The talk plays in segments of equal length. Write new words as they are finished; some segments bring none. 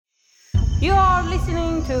You are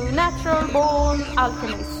listening to Natural Born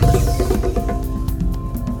Alchemist.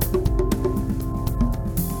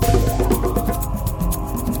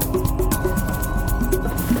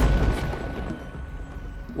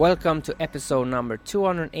 Welcome to episode number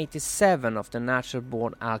 287 of the Natural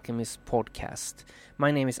Born Alchemist podcast. My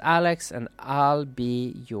name is Alex and I'll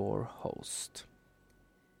be your host.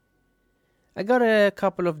 I got a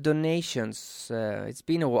couple of donations. It's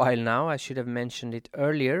been a while now. I should have mentioned it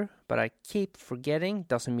earlier, but I keep forgetting.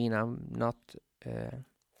 Doesn't mean I'm not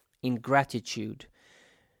in gratitude.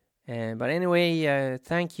 But anyway,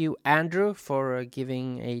 thank you, Andrew, for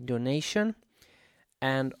giving a donation.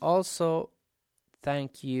 And also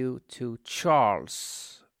thank you to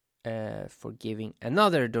Charles for giving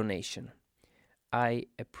another donation. I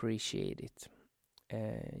appreciate it.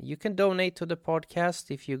 You can donate to the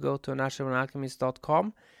podcast if you go to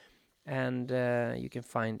naturalbornalchemist.com and you can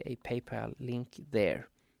find a PayPal link there.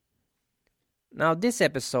 Now this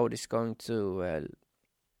episode is going to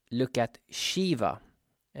look at Shiva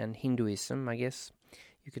and Hinduism, I guess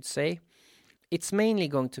you could say. It's mainly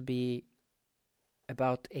going to be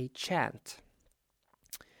about a chant.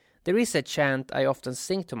 There is a chant I often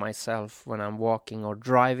sing to myself when I'm walking or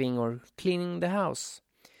driving or cleaning the house.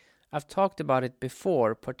 I've talked about it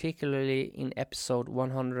before, particularly in episode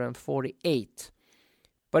 148.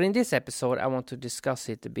 But in this episode, I want to discuss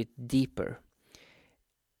it a bit deeper.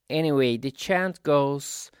 Anyway, the chant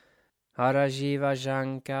goes Hara Shiva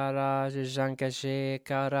Shankara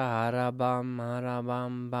Shankashekara Hara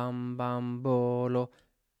Bam Bam Bam Bolo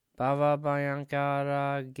Bava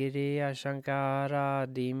Bhayankara Giriya Shankara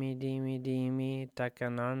Dimi Dimi Dimi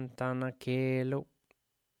Takanantana Kelo.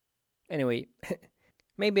 Anyway,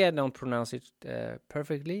 maybe I don't pronounce it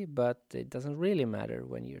perfectly, but it doesn't really matter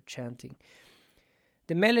when you're chanting.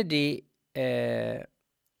 The melody you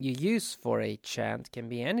use for a chant can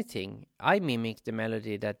be anything. I mimic the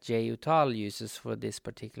melody that Jay Uttal uses for this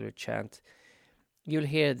particular chant. You'll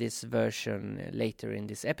hear this version later in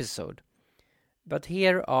this episode. But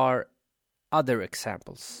here are other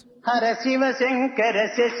examples. Hara Shiva Shankara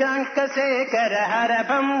Shashanka Sekara Hara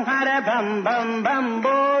Bam Bam Bam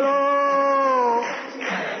Bolo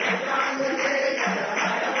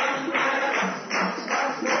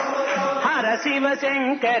Hara Shiva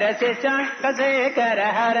Shankara Shashanka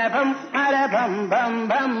Sekara Hara Bam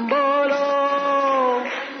Bam Bolo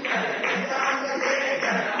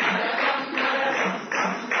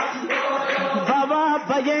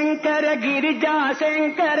Bhayankara Girija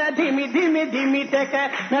Shankara Dhimi Dhimi Dhimi Taka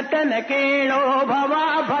Natana Kelo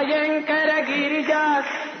Bhava Bhayankara Girija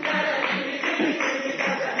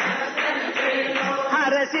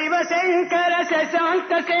Hara Shiva Shankara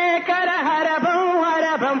Shashanka Sekara Hara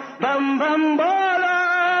Bam Bam Bolo.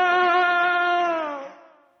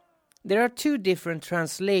 There are two different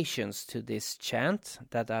translations to this chant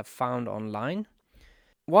that I've found online.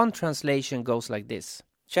 One translation goes like this.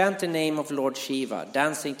 Chant the name of Lord Shiva,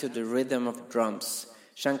 dancing to the rhythm of drums.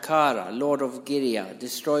 Shankara, Lord of Giriya,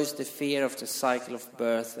 destroys the fear of the cycle of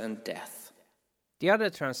birth and death. The other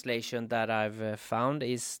translation that I've found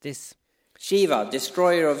is this. Shiva,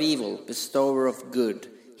 destroyer of evil, bestower of good.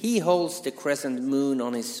 He holds the crescent moon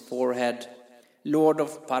on his forehead. Lord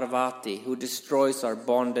of Parvati, who destroys our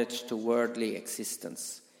bondage to worldly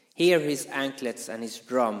existence. Hear his anklets and his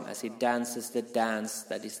drum as he dances the dance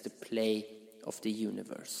that is the play of the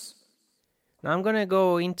universe. Now I'm going to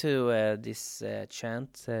go into this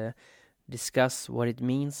chant, discuss what it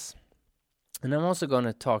means. And I'm also going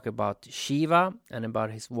to talk about Shiva and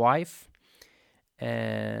about his wife.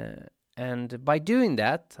 And by doing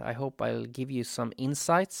that, I hope I'll give you some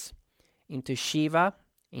insights into Shiva,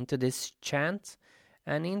 into this chant,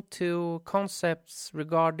 and into concepts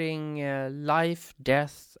regarding life,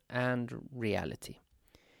 death, and reality.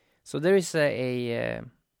 So there is a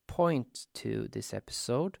point to this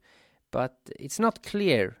episode, but it's not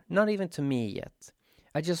clear, not even to me yet.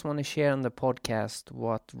 I just want to share on the podcast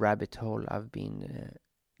what rabbit hole I've been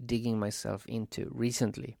digging myself into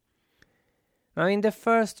recently. Now, in the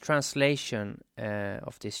first translation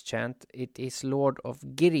of this chant, it is Lord of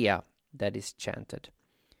Giriya that is chanted.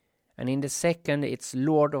 And in the second, it's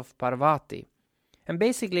Lord of Parvati. And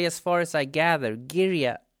basically, as far as I gather,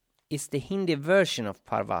 Giriya is the Hindi version of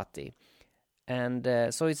Parvati. And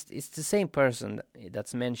so it's the same person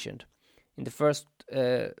that's mentioned. In the first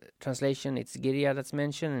translation, it's Giriya that's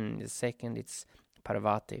mentioned, and in the second, it's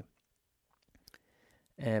Parvati.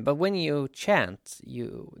 But when you chant,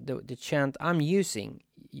 the chant I'm using,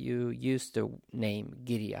 you use the name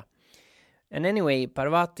Giriya. And anyway,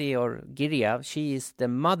 Parvati or Giriya, she is the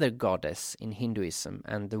mother goddess in Hinduism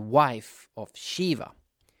and the wife of Shiva.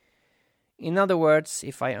 In other words,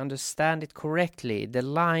 if I understand it correctly, the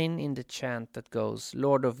line in the chant that goes,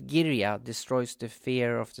 Lord of Girya destroys the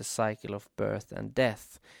fear of the cycle of birth and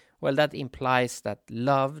death, well, that implies that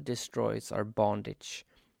love destroys our bondage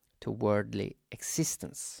to worldly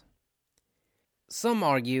existence. Some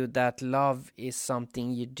argue that love is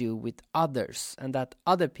something you do with others and that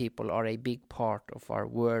other people are a big part of our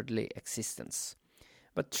worldly existence.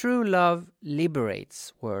 But true love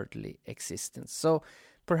liberates worldly existence. So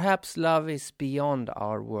perhaps love is beyond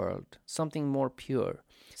our world, something more pure,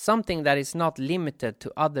 something that is not limited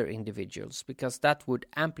to other individuals, because that would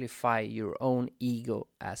amplify your own ego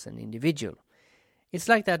as an individual. It's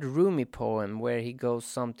like that Rumi poem where he goes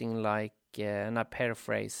something like, and I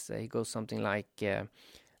paraphrase, he goes something like,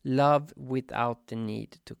 love without the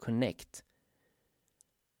need to connect.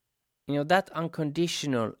 You know, that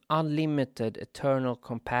unconditional, unlimited, eternal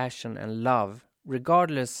compassion and love,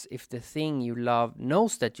 regardless if the thing you love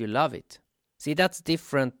knows that you love it. See, that's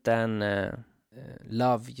different than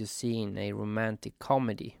love you see in a romantic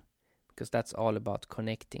comedy, because that's all about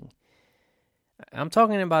connecting. I'm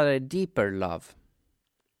talking about a deeper love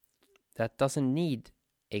that doesn't need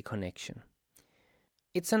a connection.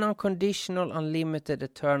 It's an unconditional, unlimited,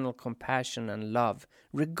 eternal compassion and love,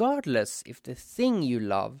 regardless if the thing you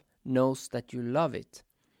love knows that you love it.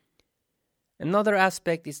 Another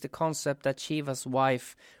aspect is the concept that Shiva's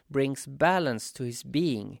wife brings balance to his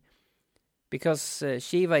being, because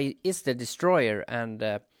Shiva is the destroyer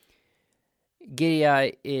and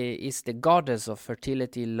Girya is the goddess of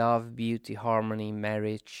fertility, love, beauty, harmony,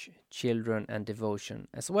 marriage, children and devotion,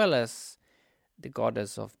 as well as the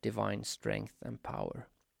goddess of divine strength and power.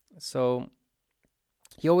 So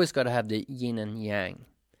you always got to have the yin and yang.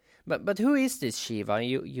 But who is this Shiva?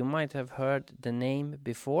 You might have heard the name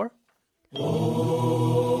before.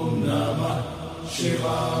 Om Namah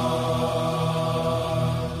Shivaya.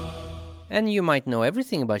 And you might know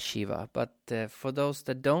everything about Shiva, but for those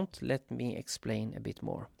that don't, let me explain a bit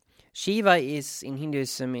more. Shiva is in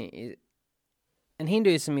Hinduism, and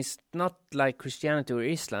Hinduism is not like Christianity or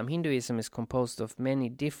Islam. Hinduism is composed of many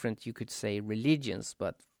different, you could say, religions,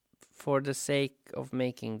 but for the sake of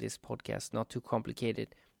making this podcast not too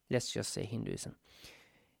complicated, let's just say Hinduism.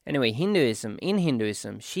 Anyway, in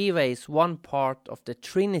Hinduism, Shiva is one part of the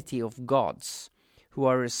trinity of gods who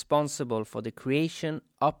are responsible for the creation,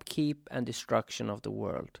 upkeep, and destruction of the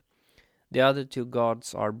world. The other two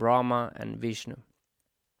gods are Brahma and Vishnu.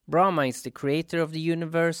 Brahma is the creator of the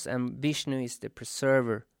universe and Vishnu is the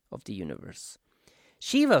preserver of the universe.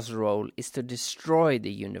 Shiva's role is to destroy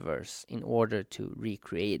the universe in order to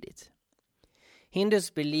recreate it. Hindus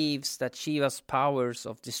believes that Shiva's powers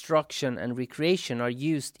of destruction and recreation are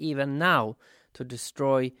used even now to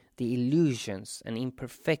destroy the illusions and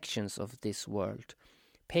imperfections of this world,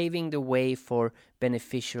 paving the way for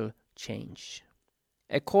beneficial change.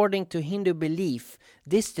 According to Hindu belief,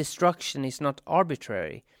 this destruction is not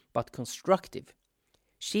arbitrary, but constructive.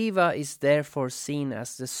 Shiva is therefore seen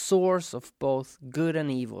as the source of both good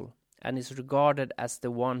and evil, and is regarded as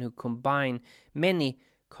the one who combines many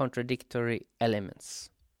contradictory elements.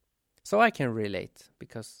 So I can relate,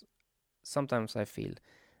 because sometimes I feel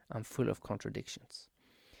I'm full of contradictions.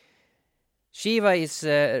 Shiva is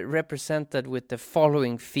represented with the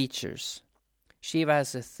following features. Shiva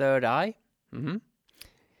has a third eye.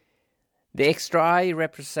 The extra eye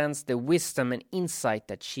represents the wisdom and insight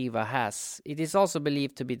that Shiva has. It is also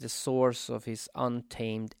believed to be the source of his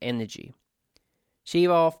untamed energy.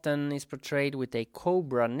 Shiva often is portrayed with a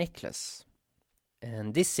cobra necklace,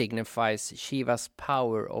 and this signifies Shiva's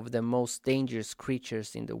power over the most dangerous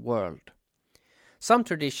creatures in the world. Some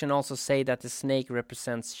traditions also say that the snake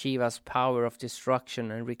represents Shiva's power of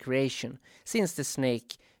destruction and recreation, since the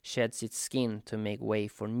snake sheds its skin to make way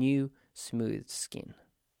for new, smooth skin.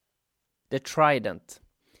 The trident.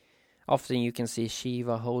 Often you can see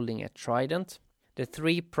Shiva holding a trident. The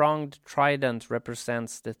three-pronged trident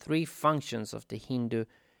represents the three functions of the Hindu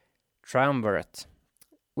triumvirate,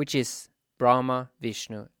 which is Brahma,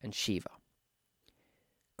 Vishnu, and Shiva.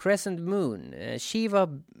 Crescent moon. Shiva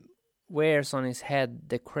wears on his head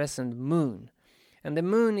the crescent moon, and the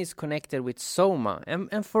moon is connected with Soma.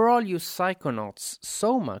 And for all you psychonauts,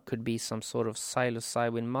 Soma could be some sort of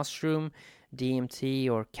psilocybin mushroom, DMT,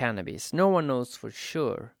 or cannabis. No one knows for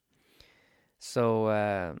sure.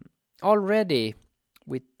 So already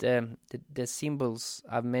with the symbols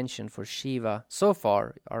I've mentioned for Shiva so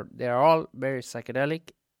far, they are all very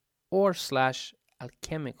psychedelic or /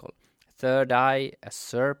 alchemical. Third eye, a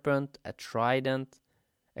serpent, a trident,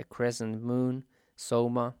 a crescent moon,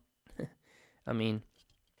 Soma. I mean,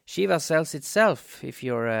 Shiva sells itself if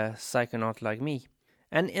you're a psychonaut like me.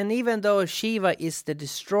 And even though Shiva is the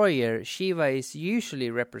destroyer, Shiva is usually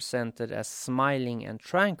represented as smiling and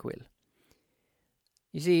tranquil.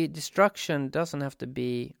 You see, destruction doesn't have to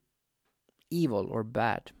be evil or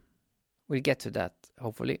bad. We'll get to that,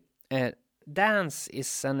 hopefully. Dance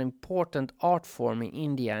is an important art form in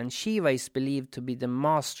India, and Shiva is believed to be the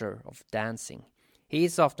master of dancing. He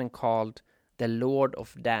is often called the Lord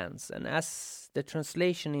of Dance, and as the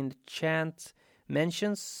translation in the chant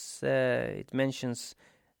mentions, it mentions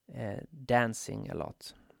dancing a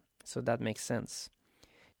lot, so that makes sense.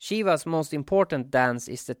 Shiva's most important dance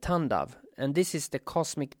is the Tandav, and this is the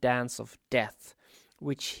cosmic dance of death,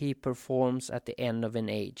 which he performs at the end of an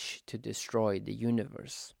age to destroy the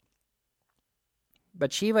universe.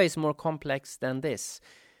 But Shiva is more complex than this.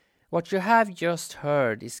 What you have just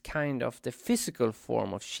heard is kind of the physical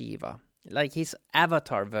form of Shiva, like his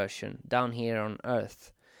avatar version down here on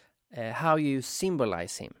Earth, how you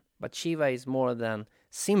symbolize him. But Shiva is more than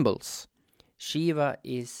symbols. Shiva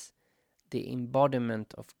is the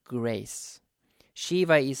embodiment of grace.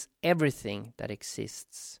 Shiva is everything that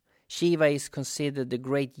exists. Shiva is considered the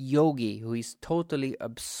great yogi who is totally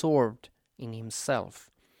absorbed in himself,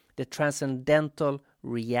 the transcendental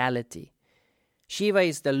reality. Shiva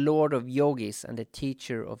is the lord of yogis and the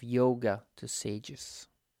teacher of yoga to sages.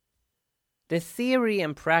 The theory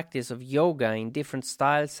and practice of yoga in different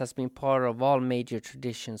styles has been part of all major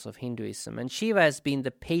traditions of Hinduism, and Shiva has been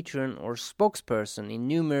the patron or spokesperson in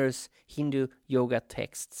numerous Hindu yoga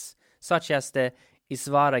texts, such as the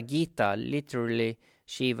Isvara Gita, literally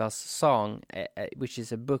Shiva's song, which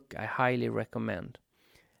is a book I highly recommend.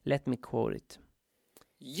 Let me quote it.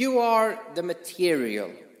 "You are the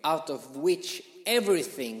material out of which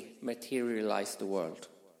everything materialized the world."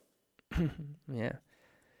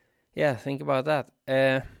 Yeah, think about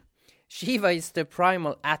that. Shiva is the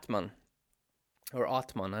primal Atman, or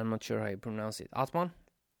Atman, I'm not sure how you pronounce it. Atman?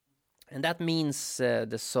 And that means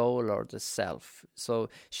the soul or the self. So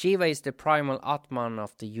Shiva is the primal Atman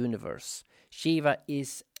of the universe. Shiva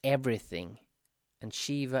is everything, and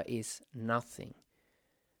Shiva is nothing.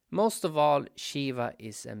 Most of all, Shiva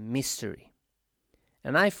is a mystery.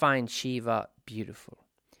 And I find Shiva beautiful.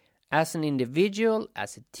 As an individual,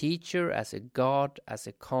 as a teacher, as a god, as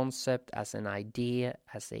a concept, as an idea,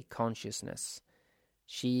 as a consciousness.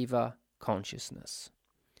 Shiva consciousness.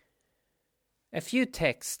 A few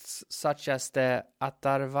texts, such as the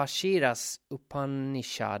Atharvashiras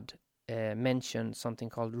Upanishad, mention something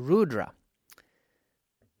called Rudra.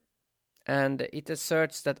 And it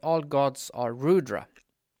asserts that all gods are Rudra.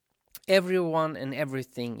 Everyone and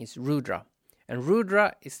everything is Rudra. And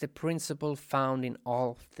Rudra is the principle found in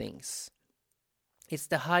all things. It's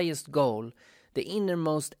the highest goal, the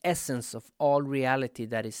innermost essence of all reality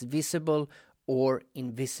that is visible or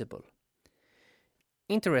invisible.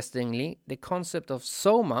 Interestingly, the concept of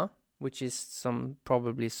soma, which is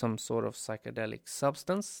probably some sort of psychedelic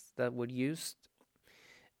substance that was used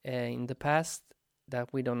in the past,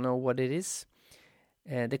 that we don't know what it is.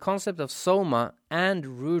 The concept of soma and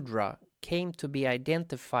Rudra came to be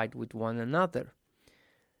identified with one another,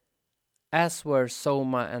 as were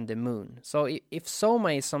soma and the moon. So if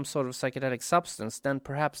soma is some sort of psychedelic substance, then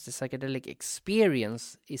perhaps the psychedelic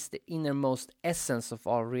experience is the innermost essence of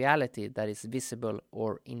all reality that is visible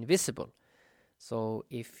or invisible. So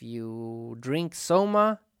if you drink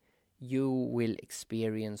soma, you will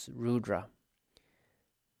experience Rudra.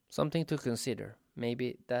 Something to consider.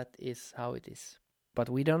 Maybe that is how it is. But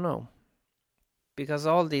we don't know. Because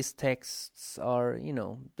all these texts are,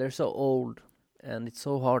 they're so old, and it's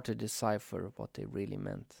so hard to decipher what they really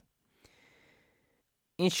meant.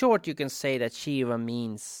 In short, you can say that Shiva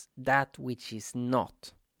means that which is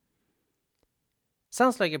not.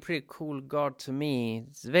 Sounds like a pretty cool god to me.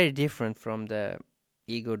 It's very different from the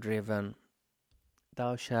ego-driven,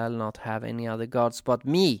 thou shalt not have any other gods but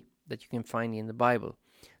me, that you can find in the Bible.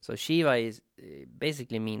 So Shiva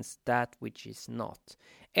basically means that which is not.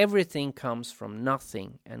 Everything comes from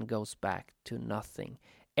nothing and goes back to nothing.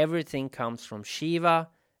 Everything comes from Shiva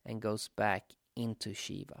and goes back into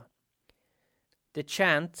Shiva. The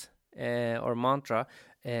chant or mantra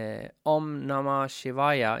Om Namah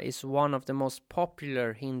Shivaya is one of the most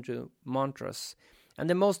popular Hindu mantras and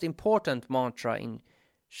the most important mantra in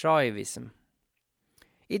Shaivism.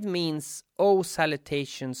 It means, "Oh,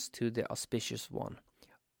 salutations to the auspicious one."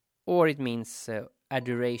 Or it means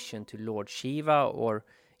adoration to Lord Shiva, or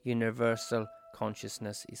universal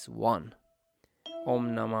consciousness is one.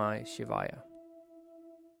 Om Namah Shivaya.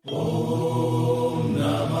 Om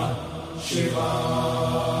Namah Shivaya.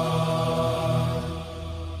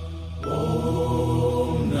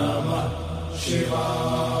 Om Namah Shivaya.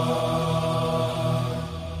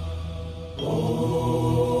 Om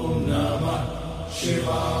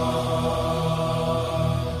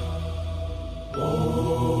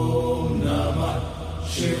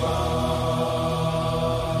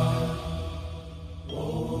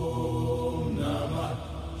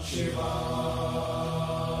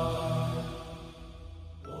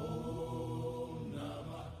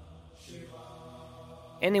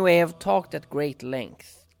Anyway, I've talked at great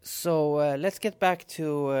length, so let's get back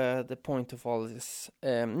to the point of all this.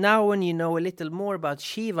 Now when you know a little more about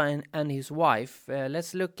Shiva and his wife,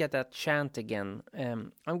 let's look at that chant again.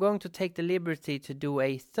 I'm going to take the liberty to do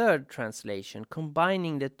a third translation,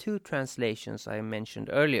 combining the two translations I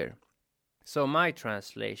mentioned earlier. So my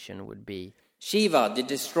translation would be: Shiva, the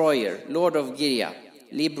destroyer, Lord of Girya,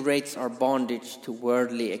 liberates our bondage to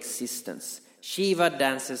worldly existence. Shiva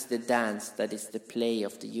dances the dance that is the play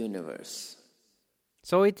of the universe.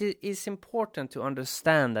 So it is important to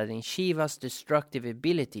understand that in Shiva's destructive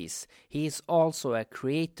abilities, he is also a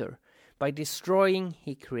creator. By destroying,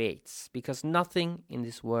 he creates, because nothing in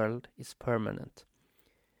this world is permanent.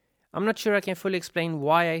 I'm not sure I can fully explain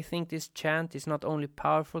why I think this chant is not only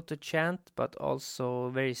powerful to chant, but also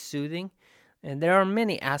very soothing. And there are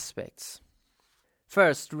many aspects.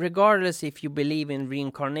 First, regardless if you believe in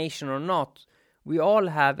reincarnation or not, we all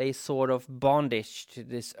have a sort of bondage to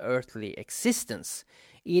this earthly existence.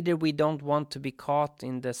 Either we don't want to be caught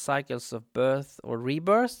in the cycles of birth or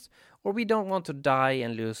rebirth, or we don't want to die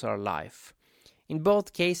and lose our life. In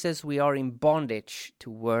both cases, we are in bondage to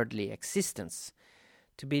worldly existence.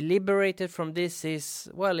 To be liberated from this is,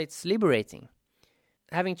 well, it's liberating.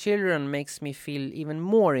 Having children makes me feel even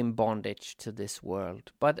more in bondage to this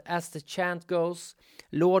world. But as the chant goes,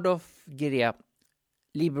 Lord of Girya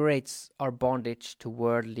liberates our bondage to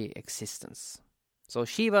worldly existence. So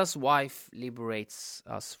Shiva's wife liberates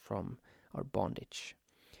us from our bondage.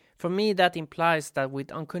 For me, that implies that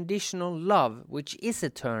with unconditional love, which is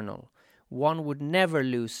eternal, one would never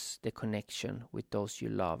lose the connection with those you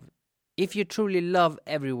love, if you truly love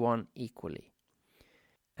everyone equally.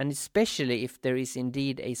 And especially if there is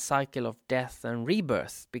indeed a cycle of death and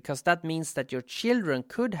rebirth, because that means that your children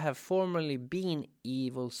could have formerly been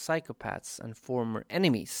evil psychopaths and former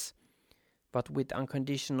enemies. But with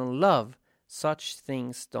unconditional love, such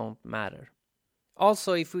things don't matter.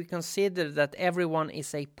 Also, if we consider that everyone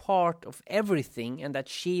is a part of everything and that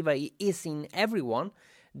Shiva is in everyone,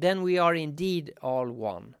 then we are indeed all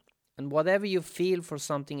one. And whatever you feel for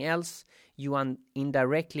something else, you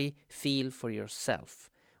indirectly feel for yourself.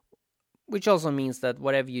 Which also means that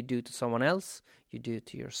whatever you do to someone else, you do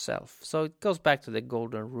to yourself. So it goes back to the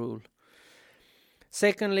golden rule.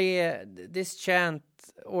 Secondly, this chant,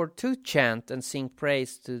 or to chant and sing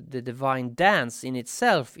praise to the divine dance in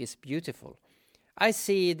itself is beautiful. I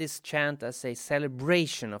see this chant as a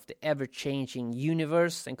celebration of the ever-changing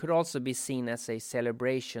universe and could also be seen as a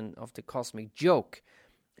celebration of the cosmic joke.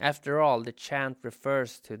 After all, the chant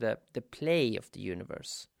refers to the play of the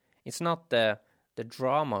universe. It's not the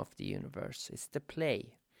drama of the universe, it's the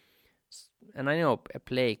play. And I know a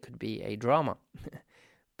play could be a drama,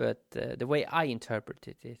 but the way I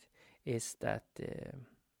interpreted it is that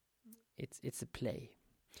it's a play.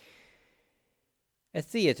 A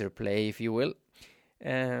theater play, if you will.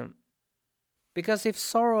 Because if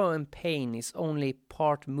sorrow and pain is only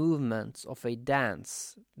part movements of a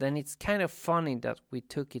dance, then it's kind of funny that we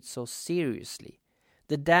took it so seriously.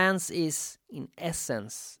 The dance is, in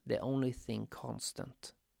essence, the only thing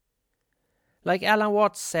constant. Like Alan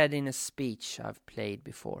Watts said in a speech I've played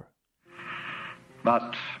before.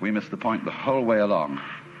 But we missed the point the whole way along.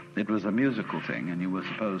 It was a musical thing, and you were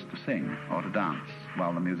supposed to sing or to dance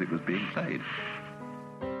while the music was being played.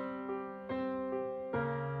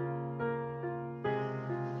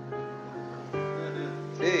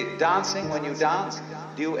 See, dancing, when you dance,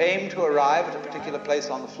 do you aim to arrive at a particular place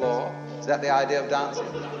on the floor? Is that the idea of dancing?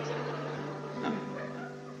 No.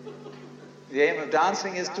 The aim of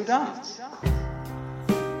dancing is to dance.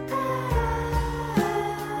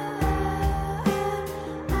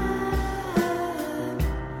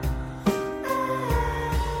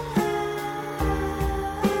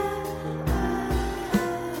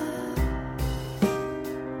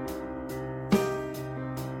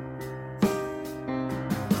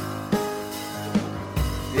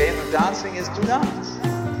 The aim of dancing is to dance.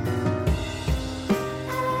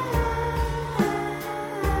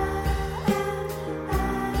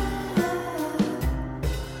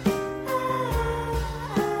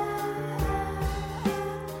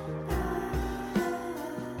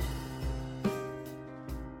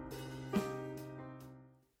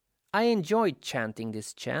 I enjoyed chanting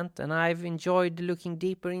this chant, and I've enjoyed looking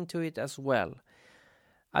deeper into it as well.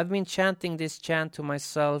 I've been chanting this chant to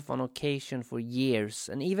myself on occasion for years,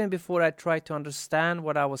 and even before I tried to understand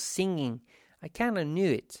what I was singing, I kind of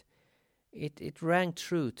knew it. It rang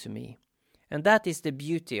true to me. And that is the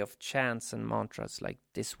beauty of chants and mantras like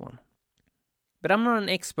this one. But I'm not an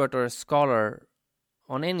expert or a scholar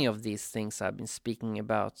on any of these things I've been speaking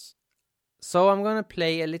about. So I'm going to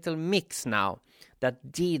play a little mix now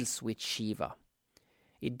that deals with Shiva.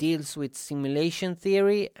 It deals with simulation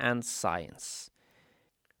theory and science.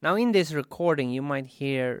 Now in this recording you might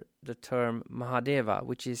hear the term Mahadeva,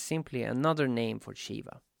 which is simply another name for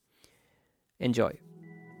Shiva. Enjoy.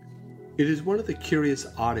 It is one of the curious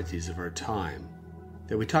oddities of our time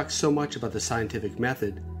that we talk so much about the scientific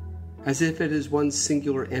method as if it is one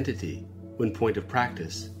singular entity, when point of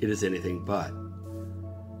practice it is anything but.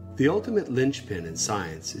 The ultimate linchpin in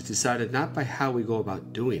science is decided not by how we go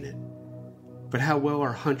about doing it, but how well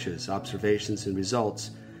our hunches, observations, and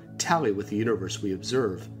results tally with the universe we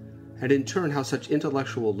observe, and in turn how such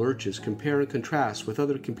intellectual lurches compare and contrast with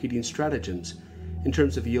other competing stratagems in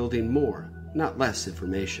terms of yielding more, not less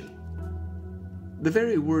information. The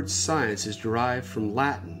very word science is derived from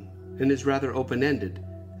Latin and is rather open-ended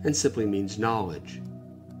and simply means knowledge.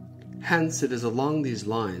 Hence, it is along these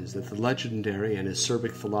lines that the legendary and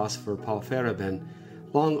acerbic philosopher Paul Feyerabend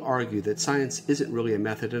long argued that science isn't really a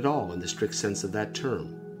method at all in the strict sense of that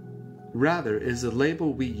term. Rather, it is a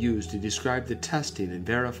label we use to describe the testing and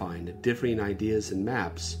verifying of differing ideas and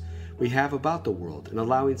maps we have about the world and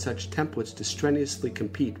allowing such templates to strenuously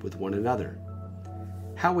compete with one another.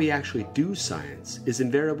 How we actually do science is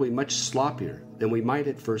invariably much sloppier than we might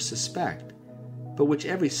at first suspect, but which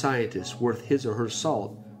every scientist worth his or her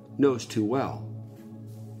salt knows too well.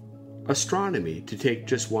 Astronomy, to take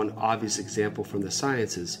just one obvious example from the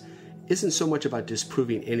sciences, isn't so much about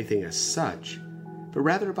disproving anything as such, but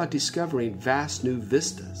rather about discovering vast new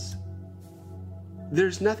vistas.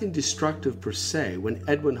 There's nothing destructive per se when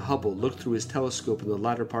Edwin Hubble looked through his telescope in the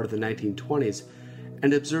latter part of the 1920s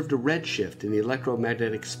and observed a redshift in the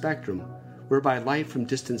electromagnetic spectrum whereby light from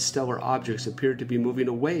distant stellar objects appeared to be moving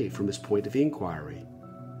away from his point of inquiry.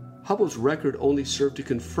 Hubble's record only served to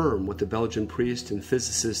confirm what the Belgian priest and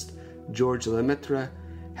physicist Georges Lemaitre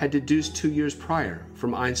had deduced 2 years prior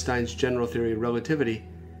from Einstein's general theory of relativity,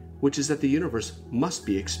 which is that the universe must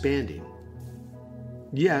be expanding.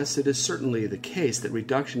 Yes, it is certainly the case that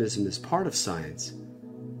reductionism is part of science,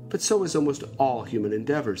 but so is almost all human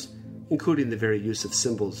endeavors, including the very use of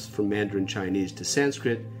symbols from Mandarin Chinese to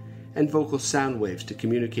Sanskrit and vocal sound waves to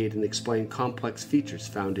communicate and explain complex features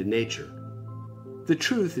found in nature. The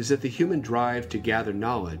truth is that the human drive to gather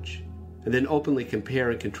knowledge and then openly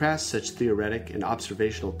compare and contrast such theoretic and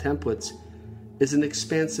observational templates is an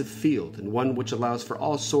expansive field and one which allows for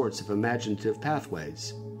all sorts of imaginative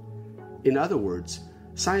pathways. In other words,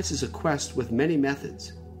 science is a quest with many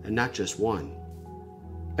methods and not just one.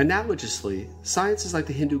 Analogously, science is like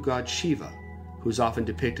the Hindu god Shiva, who is often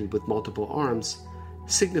depicted with multiple arms,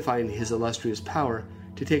 signifying his illustrious power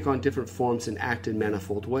to take on different forms and act in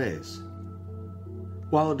manifold ways.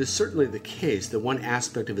 While it is certainly the case that one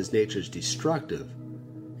aspect of his nature is destructive,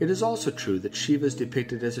 it is also true that Shiva is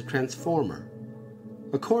depicted as a transformer.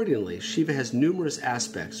 Accordingly, Shiva has numerous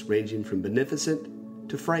aspects ranging from beneficent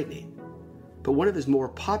to frightening, but one of his more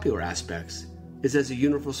popular aspects is as a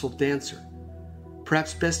universal dancer,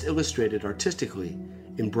 perhaps best illustrated artistically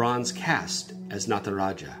in bronze cast as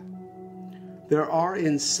Nataraja. There are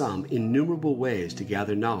in sum innumerable ways to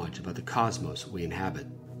gather knowledge about the cosmos we inhabit.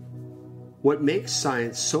 What makes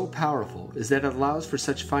science so powerful is that it allows for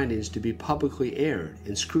such findings to be publicly aired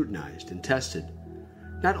and scrutinized and tested,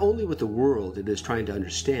 not only with the world it is trying to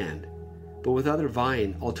understand, but with other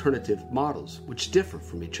vying alternative models which differ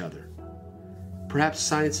from each other. Perhaps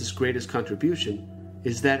science's greatest contribution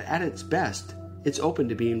is that at its best, it's open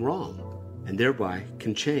to being wrong, and thereby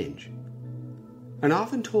can change. An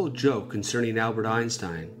often told joke concerning Albert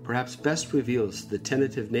Einstein perhaps best reveals the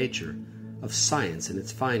tentative nature of science and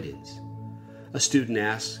its findings. A student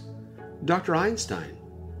asks, "Dr. Einstein,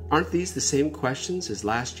 aren't these the same questions as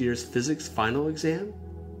last year's physics final exam?"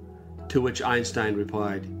 To which Einstein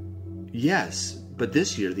replied, "Yes, but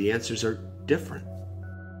this year the answers are different."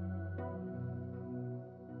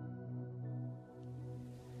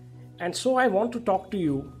 And so I want to talk to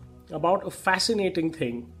you about a fascinating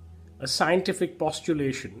thing, a scientific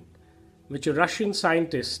postulation, which a Russian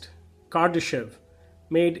scientist, Kardashev,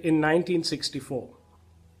 made in 1964.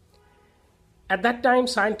 At that time,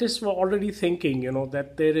 scientists were already thinking,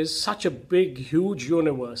 that there is such a big, huge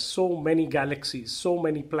universe, so many galaxies, so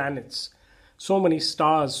many planets, so many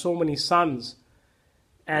stars, so many suns,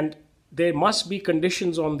 and there must be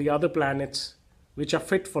conditions on the other planets which are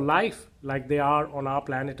fit for life, like they are on our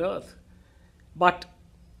planet Earth. But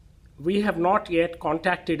we have not yet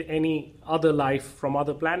contacted any other life from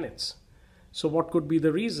other planets. So what could be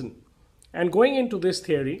the reason? And going into this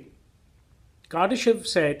theory, Kardashev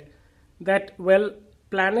said that,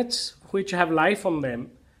 planets which have life on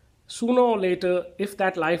them, sooner or later, if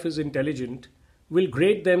that life is intelligent, will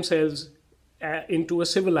grade themselves into a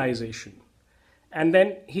civilization. And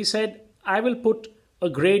then he said, I will put a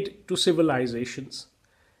grade to civilizations.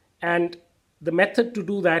 And the method to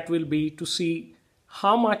do that will be to see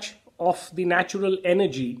how much of the natural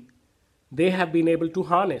energy they have been able to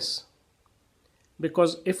harness.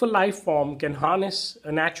 Because if a life form can harness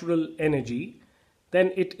a natural energy,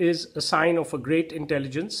 then it is a sign of a great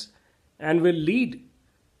intelligence and will lead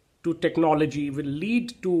to technology, will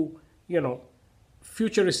lead to,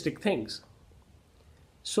 futuristic things.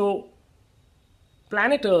 So,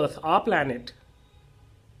 planet Earth, our planet,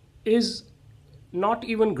 is not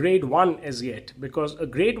even grade 1 as yet, because a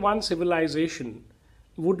grade 1 civilization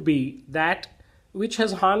would be that which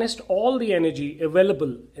has harnessed all the energy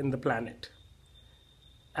available in the planet.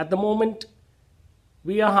 At the moment,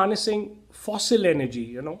 we are harnessing fossil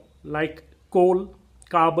energy, like coal,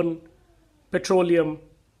 carbon, petroleum,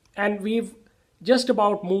 and we've just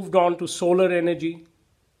about moved on to solar energy.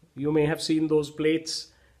 You may have seen those plates.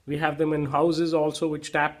 We have them in houses also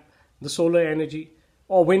which tap the solar energy.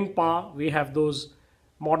 Or wind power. We have those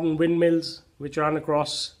modern windmills which run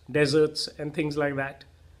across deserts and things like that.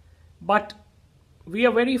 But we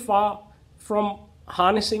are very far from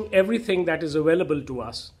harnessing everything that is available to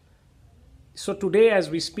us. So today as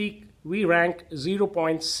we speak, we rank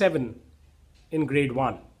 0.7 in grade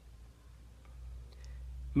 1.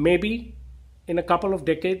 Maybe in a couple of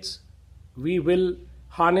decades, we will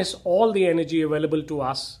harness all the energy available to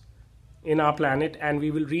us in our planet and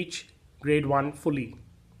we will reach grade 1 fully.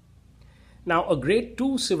 Now, a grade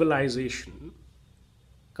 2 civilization,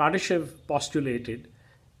 Kardashev postulated,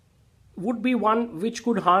 would be one which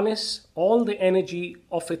could harness all the energy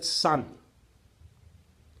of its sun.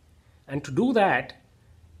 And to do that,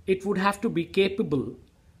 it would have to be capable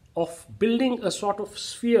of building a sort of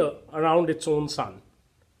sphere around its own sun,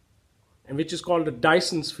 and which is called a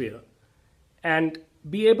Dyson sphere, and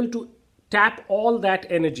be able to tap all that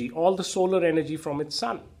energy, all the solar energy from its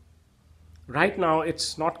sun. Right now,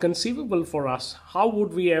 it's not conceivable for us. How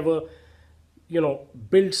would we ever,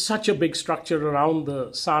 build such a big structure around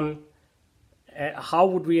the sun? How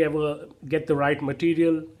would we ever get the right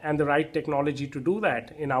material and the right technology to do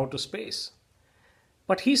that in outer space?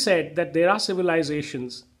 But he said that there are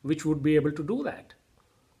civilizations which would be able to do that.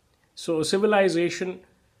 So a civilization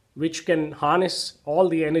which can harness all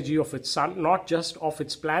the energy of its sun, not just of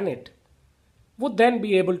its planet, would then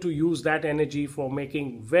be able to use that energy for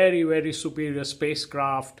making very, very superior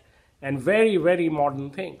spacecraft and very, very modern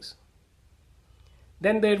things.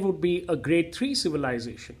 Then there would be a grade 3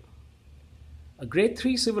 civilization. A grade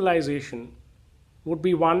 3 civilization would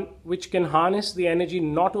be one which can harness the energy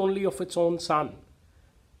not only of its own sun,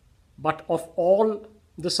 but of all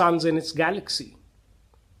the suns in its galaxy.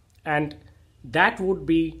 And that would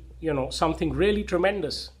be, something really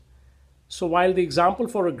tremendous. So while the example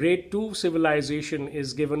for a grade 2 civilization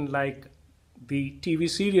is given like the TV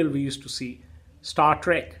serial we used to see, Star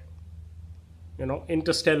Trek,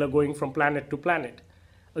 interstellar going from planet to planet,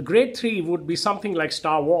 a grade 3 would be something like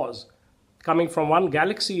Star Wars, coming from one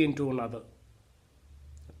galaxy into another.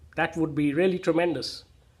 That would be really tremendous.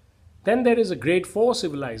 Then there is a grade 4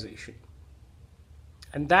 civilization.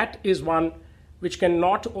 And that is one which can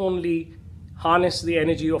not only harness the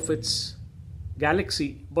energy of its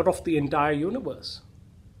galaxy, but of the entire universe.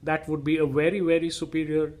 That would be a very, very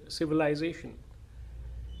superior civilization.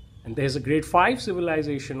 And there's a grade 5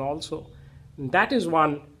 civilization also. And that is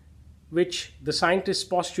one which the scientists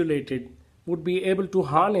postulated would be able to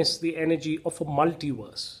harness the energy of a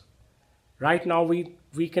multiverse. Right now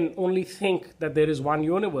we can only think that there is one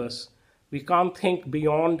universe. We can't think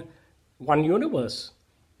beyond one universe.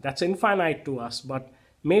 That's infinite to us. But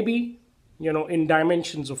maybe, in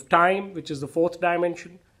dimensions of time, which is the 4th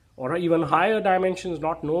dimension, or even higher dimensions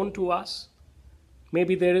not known to us,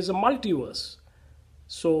 maybe there is a multiverse.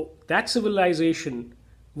 So that civilization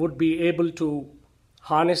would be able to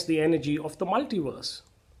harness the energy of the multiverse.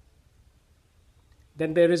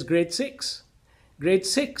 Then there is grade 6. Grade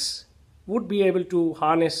 6 would be able to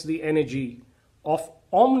harness the energy of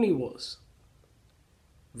omniverse.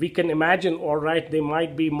 We can imagine, all right, there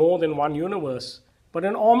might be more than one universe, but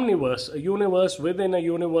an omniverse, a universe within a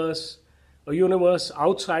universe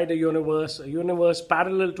outside a universe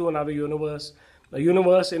parallel to another universe, a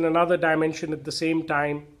universe in another dimension at the same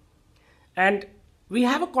time. And we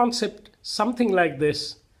have a concept, something like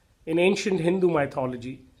this, in ancient Hindu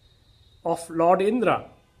mythology, of Lord Indra,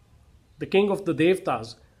 the king of the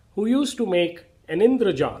Devtas, who used to make an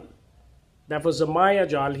Indrajal. That was a Maya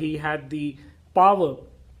Jal. He had the power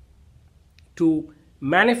to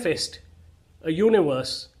manifest a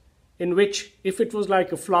universe in which, if it was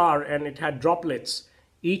like a flower and it had droplets,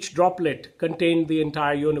 each droplet contained the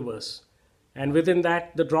entire universe. And within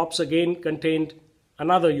that, the drops again contained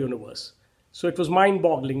another universe. So it was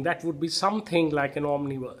mind-boggling. That would be something like an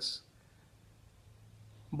omniverse.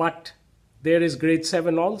 But there is grade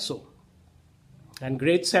 7 also. And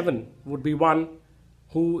grade 7 would be one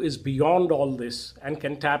who is beyond all this and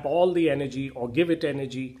can tap all the energy or give it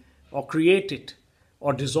energy or create it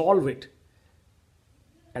or dissolve it.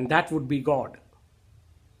 And that would be God.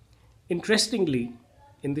 Interestingly,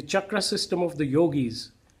 in the chakra system of the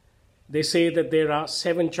yogis, they say that there are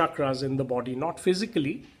 7 chakras in the body, not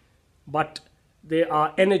physically, but there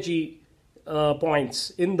are energy points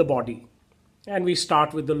in the body. And we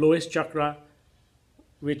start with the lowest chakra,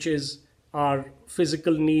 which is our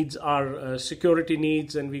physical needs, our security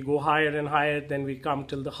needs, and we go higher and higher. Then we come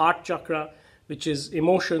till the heart chakra, which is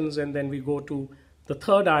emotions, and then we go to the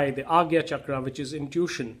third eye, the Agya chakra, which is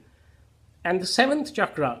intuition. And the 7th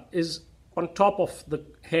chakra is on top of the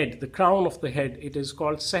head, the crown of the head. It is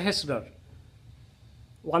called Sahasrar,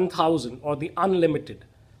 1000, or the unlimited.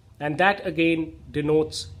 And that again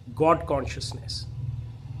denotes God consciousness.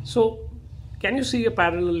 So, can you see a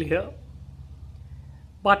parallel here?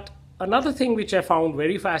 But another thing which I found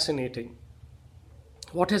very fascinating,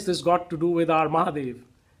 what has this got to do with our Mahadev?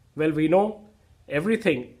 Well, we know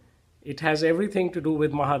everything. It has everything to do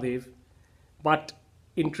with Mahadev. But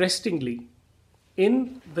interestingly,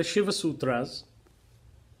 in the Shiva Sutras,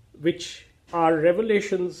 which are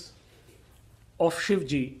revelations of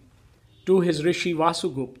Shivji to his Rishi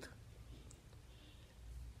Vasugupta,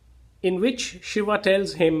 in which Shiva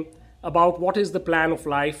tells him about what is the plan of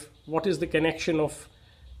life, what is the connection of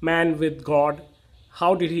man with God,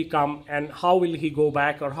 how did he come and how will he go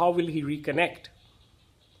back or how will he reconnect.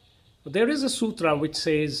 But there is a sutra which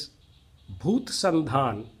says, Bhoot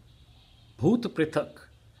Sandhan, Bhoot Prithak,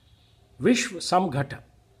 Vishwa Samghata,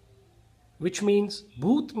 which means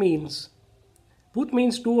Bhoot means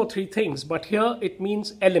 2 or 3 things, but here it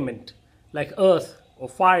means element, like earth or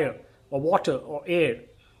fire or water or air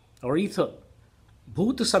or ether.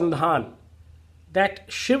 Bhoot Sandhan, that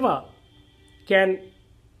Shiva can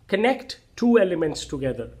connect 2 elements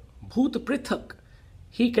together. Bhoot Prithak,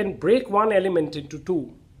 he can break one element into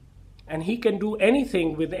 2, and he can do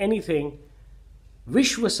anything with anything.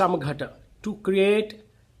 Vishwa Samghata, to create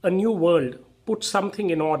a new world, put something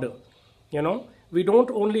in order. We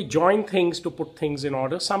don't only join things to put things in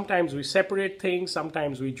order. Sometimes we separate things,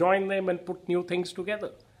 sometimes we join them and put new things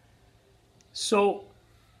together. So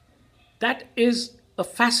that is a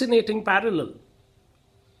fascinating parallel.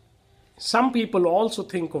 Some people also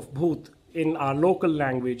think of Bhoot in our local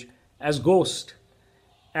language as ghost,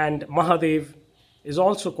 and Mahadev is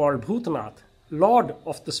also called Bhutanath, Lord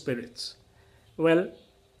of the spirits. Well,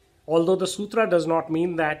 although the sutra does not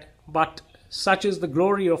mean that, but such is the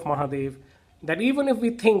glory of Mahadev that even if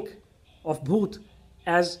we think of Bhoot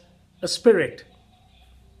as a spirit,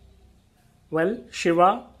 well,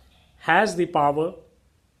 Shiva has the power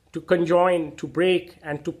to conjoin, to break,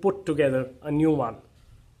 and to put together a new one.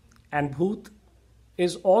 And Bhoot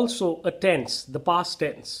is also a tense, the past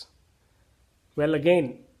tense. Well,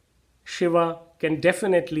 again, Shiva can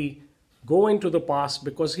definitely go into the past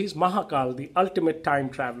because he's Mahakal, the ultimate time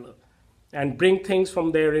traveler, and bring things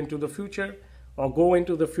from there into the future, or go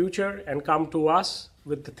into the future and come to us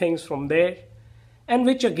with the things from there, and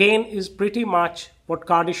which again is pretty much what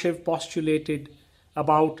Kardashev postulated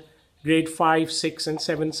about grade 5, 6, and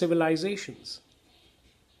 7 civilizations.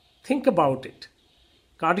 Think about it.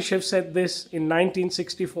 Kardashev said this in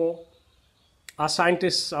 1964. Our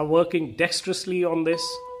scientists are working dexterously on this.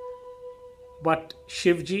 But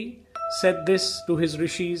Shivji said this to his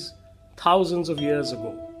rishis thousands of years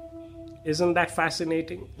ago. Isn't that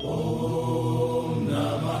fascinating? Om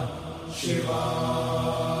Namah Shivaya.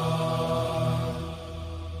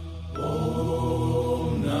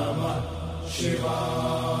 Om Namah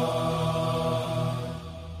Shivaya.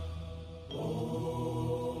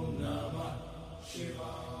 Om Namah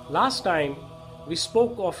Shivaya. Last time we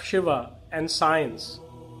spoke of Shiva and science,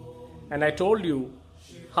 and I told you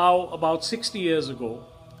how about 60 years ago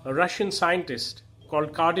a Russian scientist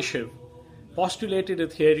called Kardashev postulated a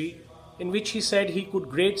theory in which he said he could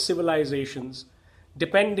grade civilizations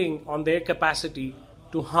depending on their capacity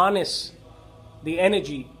to harness the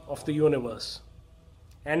energy of the universe,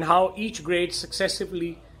 and how each grade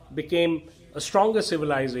successively became a stronger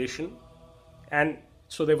civilization. And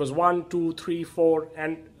so there was 1, 2, 3, 4,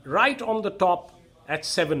 and right on the top at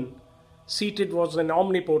 7, seated was an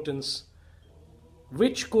omnipotence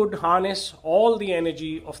which could harness all the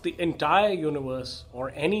energy of the entire universe,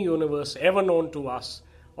 or any universe ever known to us,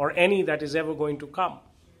 or any that is ever going to come.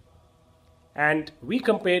 And we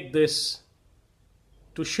compared this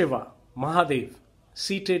to Shiva, Mahadev,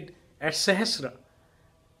 seated at Sahasra,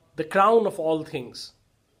 the crown of all things.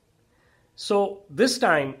 So this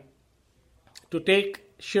time, to take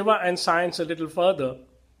Shiva and science a little further,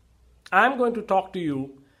 I'm going to talk to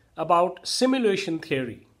you about simulation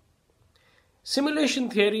theory. Simulation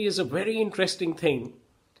theory is a very interesting thing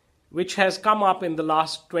which has come up in the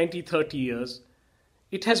last 20, 30 years.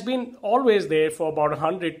 It has been always there for about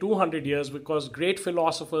 100, 200 years because great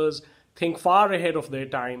philosophers think far ahead of their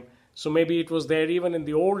time. So maybe it was there even in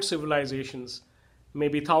the old civilizations,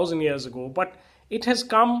 maybe 1,000 years ago. But it has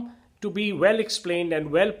come to be well explained and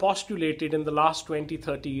well postulated in the last 20,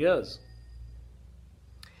 30 years.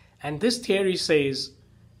 And this theory says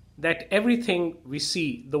that everything we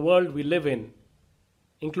see, the world we live in,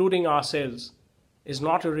 including ourselves, is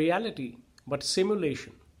not a reality, but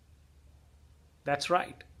simulation. That's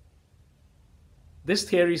right. This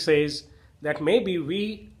theory says that maybe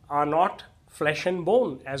we are not flesh and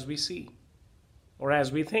bone as we see or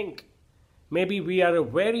as we think. Maybe we are a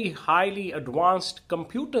very highly advanced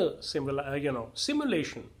computer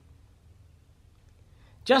simulation.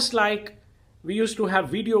 Just like we used to have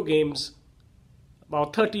video games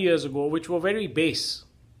about 30 years ago, which were very base.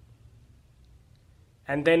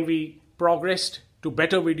 And then we progressed to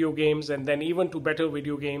better video games, and then even to better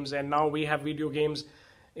video games, and now we have video games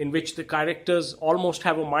in which the characters almost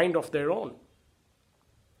have a mind of their own.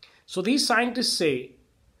 So these scientists say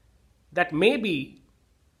that maybe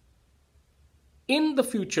in the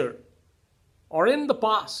future or in the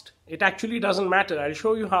past, it actually doesn't matter. I'll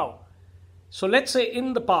show you how. So let's say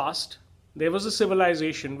in the past, there was a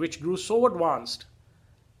civilization which grew so advanced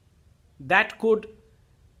that could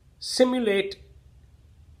simulate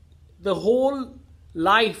the whole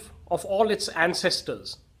life of all its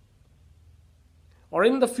ancestors. Or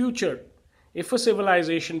in the future, if a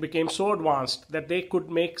civilization became so advanced that they could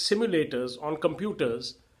make simulators on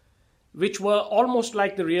computers which were almost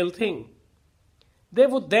like the real thing, they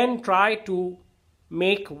would then try to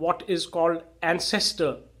make what is called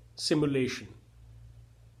ancestor simulation.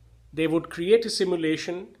 They would create a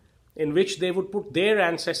simulation in which they would put their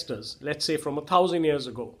ancestors, let's say from 1,000 years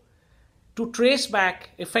ago, to trace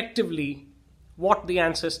back effectively what the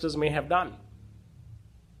ancestors may have done.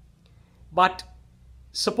 But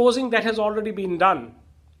supposing that has already been done,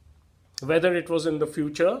 whether it was in the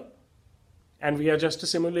future and we are just a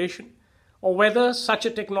simulation, or whether such a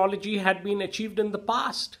technology had been achieved in the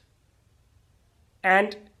past,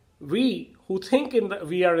 and we who think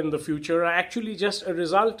we are in the future are actually just a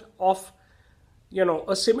result of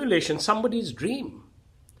a simulation, somebody's dream.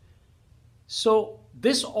 So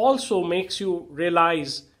this also makes you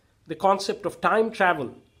realize the concept of time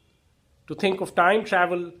travel. To think of time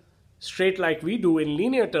travel straight like we do in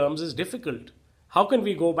linear terms is difficult. How can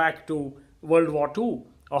we go back to World War II?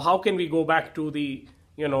 Or how can we go back to the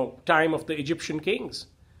time of the Egyptian kings?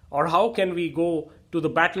 Or how can we go to the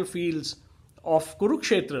battlefields of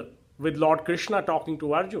Kurukshetra with Lord Krishna talking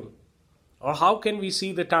to Arjun? Or how can we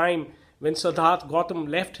see the time when Siddhartha Gautam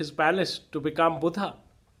left his palace to become Buddha?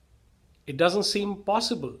 It doesn't seem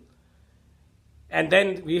possible. And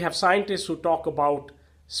then we have scientists who talk about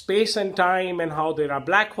space and time and how there are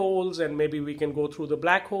black holes and maybe we can go through the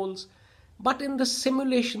black holes. But in the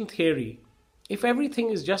simulation theory, if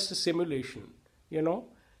everything is just a simulation,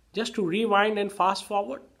 just to rewind and fast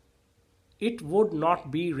forward, it would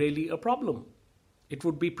not be really a problem. It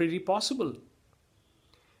would be pretty possible.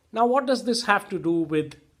 Now, what does this have to do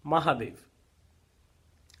with Mahadev?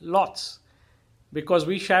 Lots. Because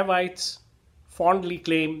we Shaivites fondly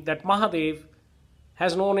claim that Mahadev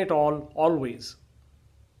has known it all, always.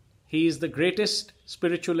 He is the greatest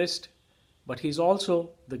spiritualist, but he's also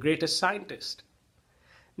the greatest scientist.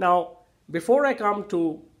 Now, before I come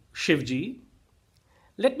to Shivji,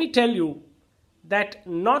 let me tell you that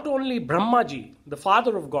not only Brahmaji, the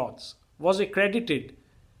father of gods, was accredited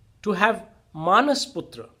to have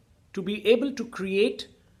Manasputra, to be able to create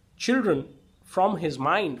children from his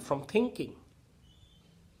mind, from thinking.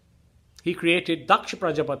 He created Daksha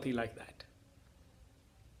Prajapati like that.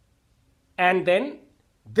 And then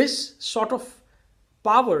this sort of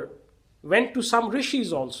power went to some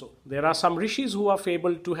rishis also. There are some rishis who are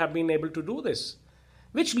fabled to have been able to do this,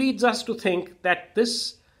 which leads us to think that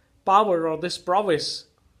this power or this prowess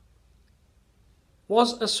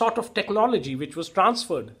was a sort of technology which was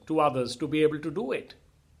transferred to others to be able to do it.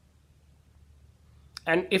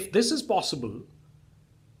 And if this is possible,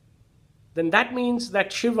 then that means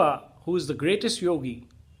that Shiva, who is the greatest yogi,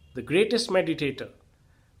 the greatest meditator,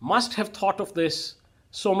 must have thought of this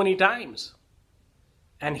so many times.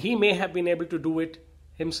 And he may have been able to do it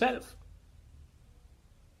himself.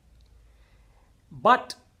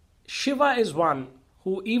 But Shiva is one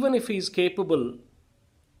who, even if he is capable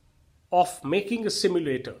of making a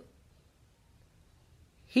simulator,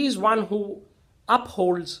 He is one who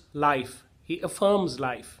upholds life. He affirms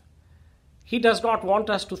life. He does not want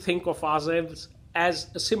us to think of ourselves as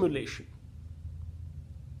a simulation.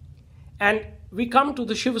 And we come to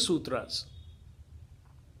the Shiva Sutras,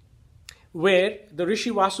 where the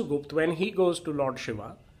Rishi Vasugupta, when he goes to Lord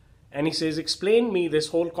Shiva, and he says, explain me this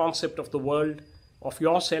whole concept of the world, of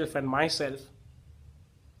yourself and myself.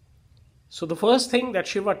 So the first thing that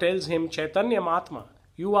Shiva tells him, Chaitanya Matma,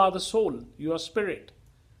 you are the soul, you are spirit.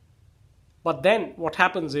 But then what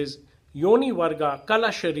happens is, Yoni Varga Kala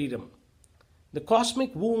Shariram. The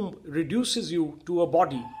cosmic womb reduces you to a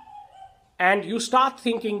body, and you start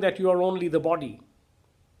thinking that you are only the body.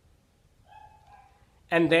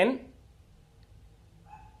 And then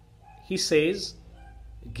he says,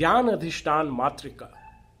 Jnana Adhishtan Matrika.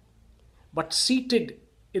 But seated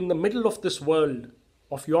in the middle of this world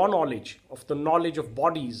of your knowledge, of the knowledge of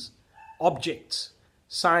bodies, objects,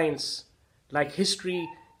 science, like history,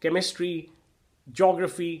 chemistry,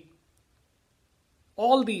 geography,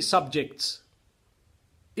 all these subjects,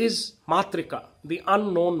 is Matrika, the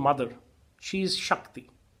unknown mother. She is Shakti.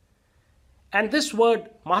 And this word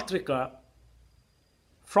Matrika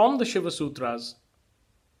from the Shiva Sutras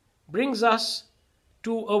brings us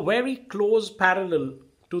to a very close parallel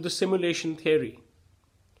to the simulation theory.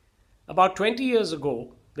 About 20 years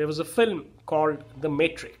ago, there was a film called The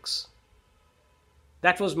Matrix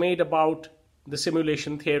that was made about the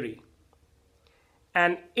simulation theory.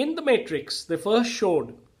 And in The Matrix, they first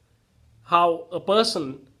showed how a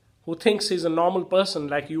person who thinks he's a normal person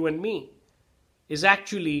like you and me is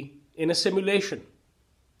actually in a simulation.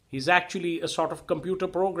 He's actually a sort of computer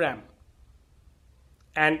program.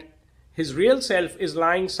 And his real self is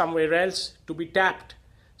lying somewhere else to be tapped.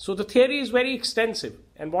 So the theory is very extensive.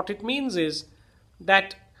 And what it means is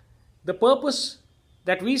that the purpose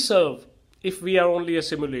that we serve, if we are only a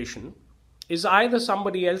simulation, is either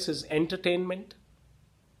somebody else's entertainment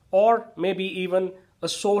or maybe even a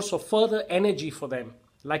source of further energy for them,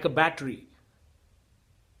 like a battery.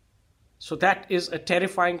 So that is a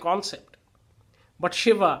terrifying concept. But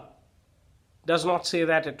Shiva does not say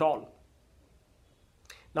that at all.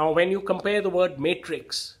 Now, when you compare the word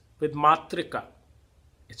matrix with matrika,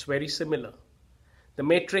 it's very similar. The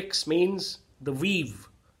matrix means the weave,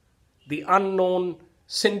 the unknown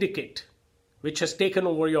syndicate, which has taken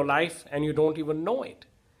over your life and you don't even know it.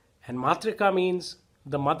 And matrika means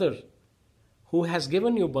the mother who has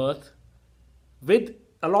given you birth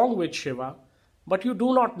along with Shiva, but you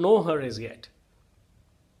do not know her as yet.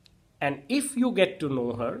 And if you get to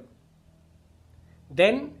know her,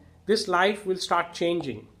 then this life will start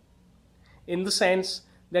changing in the sense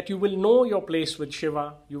that you will know your place with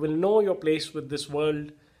Shiva, you will know your place with this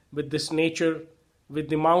world, with this nature, with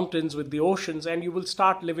the mountains, with the oceans, and you will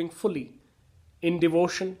start living fully in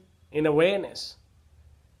devotion, in awareness.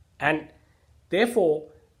 And therefore,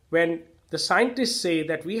 when the scientists say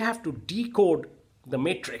that we have to decode the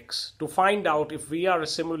matrix to find out if we are a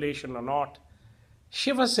simulation or not,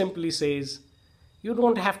 Shiva simply says, you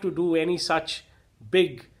don't have to do any such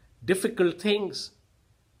big, difficult things.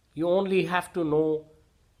 You only have to know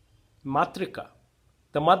Matrika,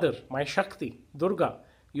 the mother, my Shakti, Durga.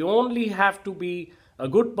 You only have to be a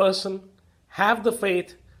good person, have the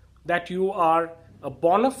faith that you are a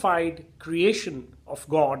bona fide creation of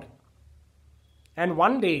God. And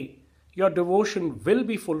one day, your devotion will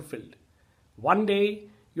be fulfilled. One day,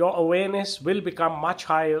 your awareness will become much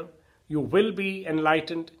higher. You will be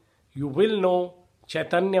enlightened. You will know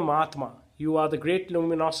Chaitanya Mahatma. You are the great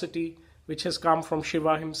luminosity which has come from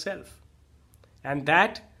Shiva himself. And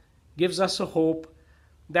that gives us a hope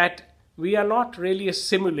that we are not really a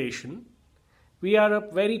simulation. We are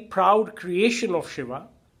a very proud creation of Shiva.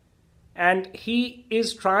 And he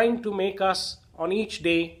is trying to make us on each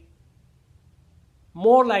day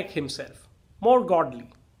more like himself, more godly.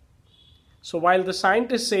 So while the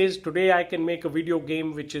scientist says, today I can make a video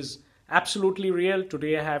game which is absolutely real,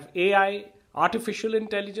 today I have AI, artificial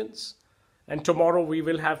intelligence, and tomorrow we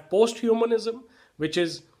will have post-humanism, which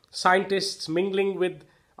is scientists mingling with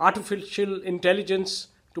artificial intelligence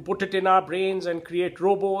to put it in our brains and create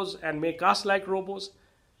robots and make us like robots.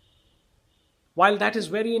 While that is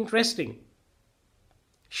very interesting,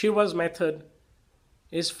 Shiva's method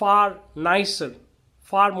is far nicer,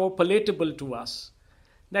 far more palatable to us,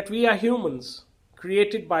 that we are humans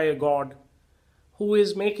created by a God who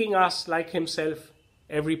is making us like himself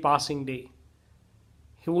every passing day,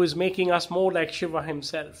 who is making us more like Shiva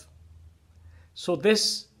himself. So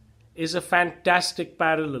this is a fantastic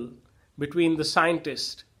parallel between the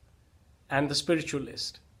scientist and the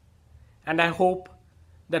spiritualist. And I hope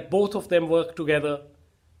that both of them work together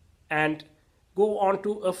and go on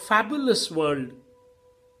to a fabulous world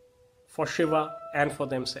for Shiva and for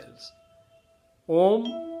themselves. Om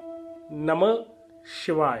Namah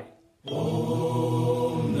Shivaya.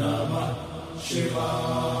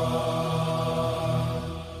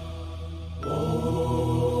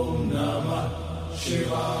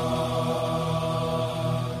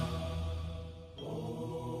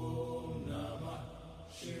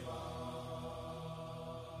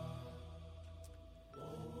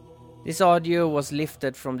 This audio was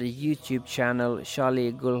lifted from the YouTube channel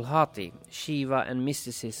Shali Gulhati, Shiva and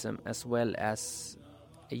Mysticism, as well as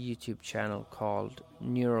a YouTube channel called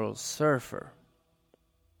Neural Surfer.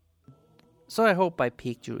 So I hope I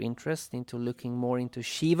piqued your interest into looking more into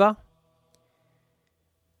Shiva.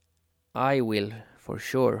 I will, for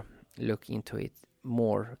sure, look into it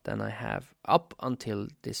more than I have up until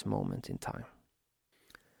this moment in time.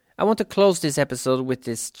 I want to close this episode with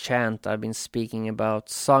this chant I've been speaking about,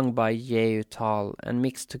 sung by Jeyou Tal and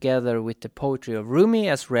mixed together with the poetry of Rumi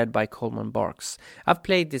as read by Coleman Barks. I've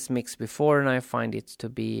played this mix before and I find it to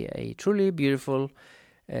be a truly beautiful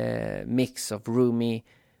mix of Rumi,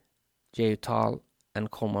 Jeyou Tal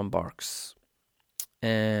and Coleman Barks.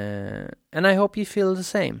 And I hope you feel the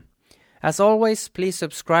same. As always, please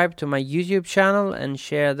subscribe to my YouTube channel and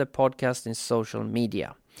share the podcast in social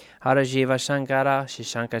media. Hara Jiva Shankara,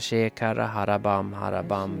 Shishanka Shekara, Harabam,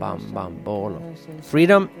 Harabam, Bam, Bam, Bolo.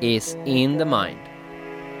 Freedom is in the mind.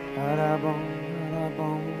 Harabam,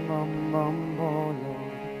 Harabam, Bam, Bam, Bolo.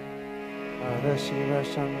 Hara Shiva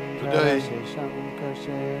Shankara, Today, Shishanka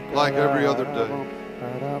Shekara, like every other day,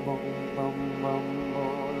 Harabam, Bam, Bam,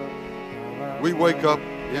 Bolo. we wake up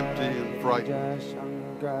empty and frightened.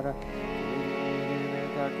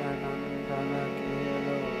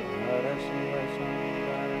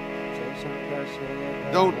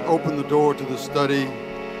 Don't open the door to the study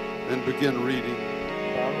and begin reading.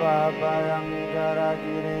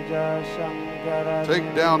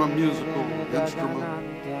 Take down a musical instrument.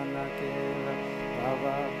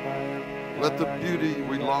 Let the beauty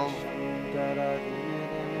we love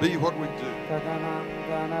be what we do.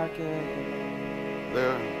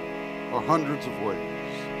 There are hundreds of ways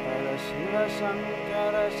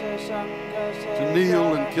to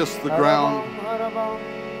kneel and kiss the ground,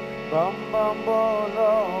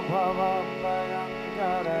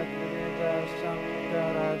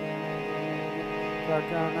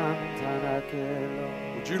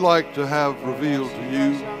 would you like to have revealed to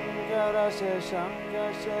you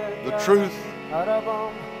the truth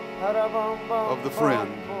of the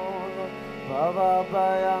friend?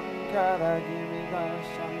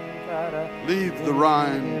 Leave the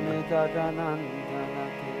rind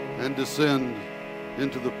and descend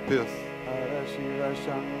into the pith.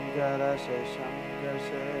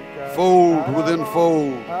 Fold within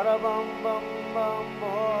fold,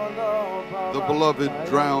 the beloved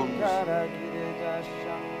drowns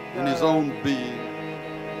in his own being.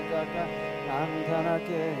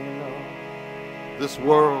 This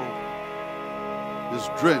world is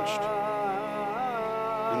drenched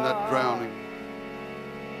in that drowning.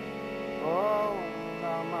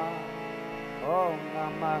 Om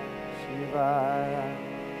Namah Shivaya.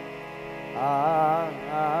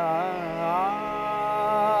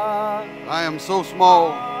 I am so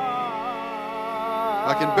small,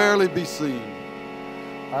 I can barely be seen.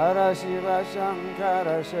 How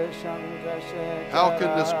can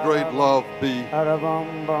this great love be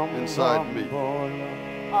inside me?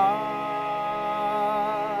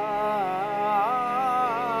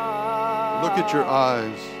 Look at your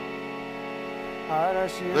eyes.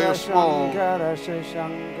 They are small,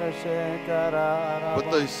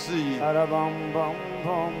 but they see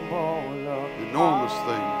enormous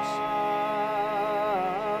things.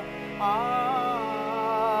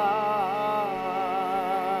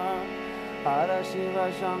 Shiva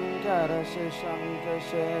Shankara Shankara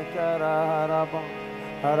Shekara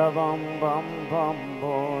Harabam Bam Bam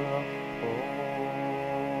Bolo.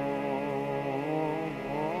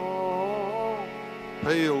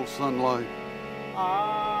 Pale sunlight,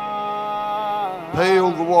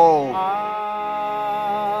 pale the wall.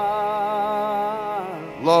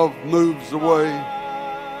 Love moves away.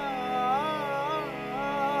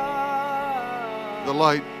 The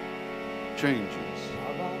light changes.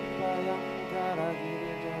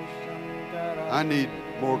 I need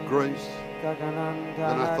more grace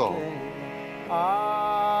than I thought.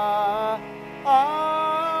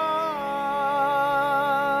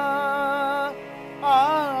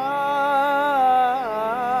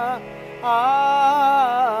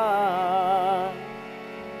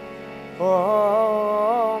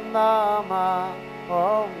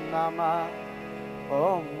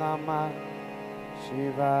 Om Namah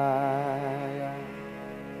Shivaya.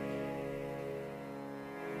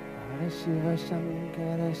 Shiva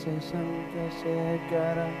Shankara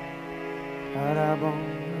Shekara Hara Bam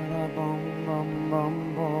Bam Bam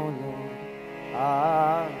Bolo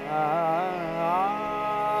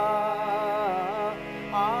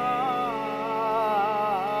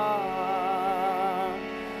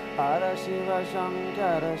Hara Shiva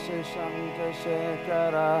Shankara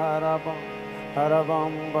Shekara Hara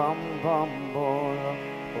Bam Bam Bam Bolo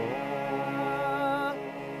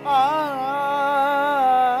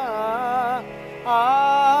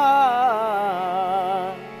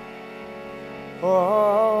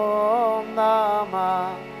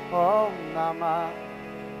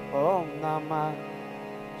Om Namah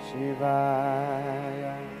Shivaya.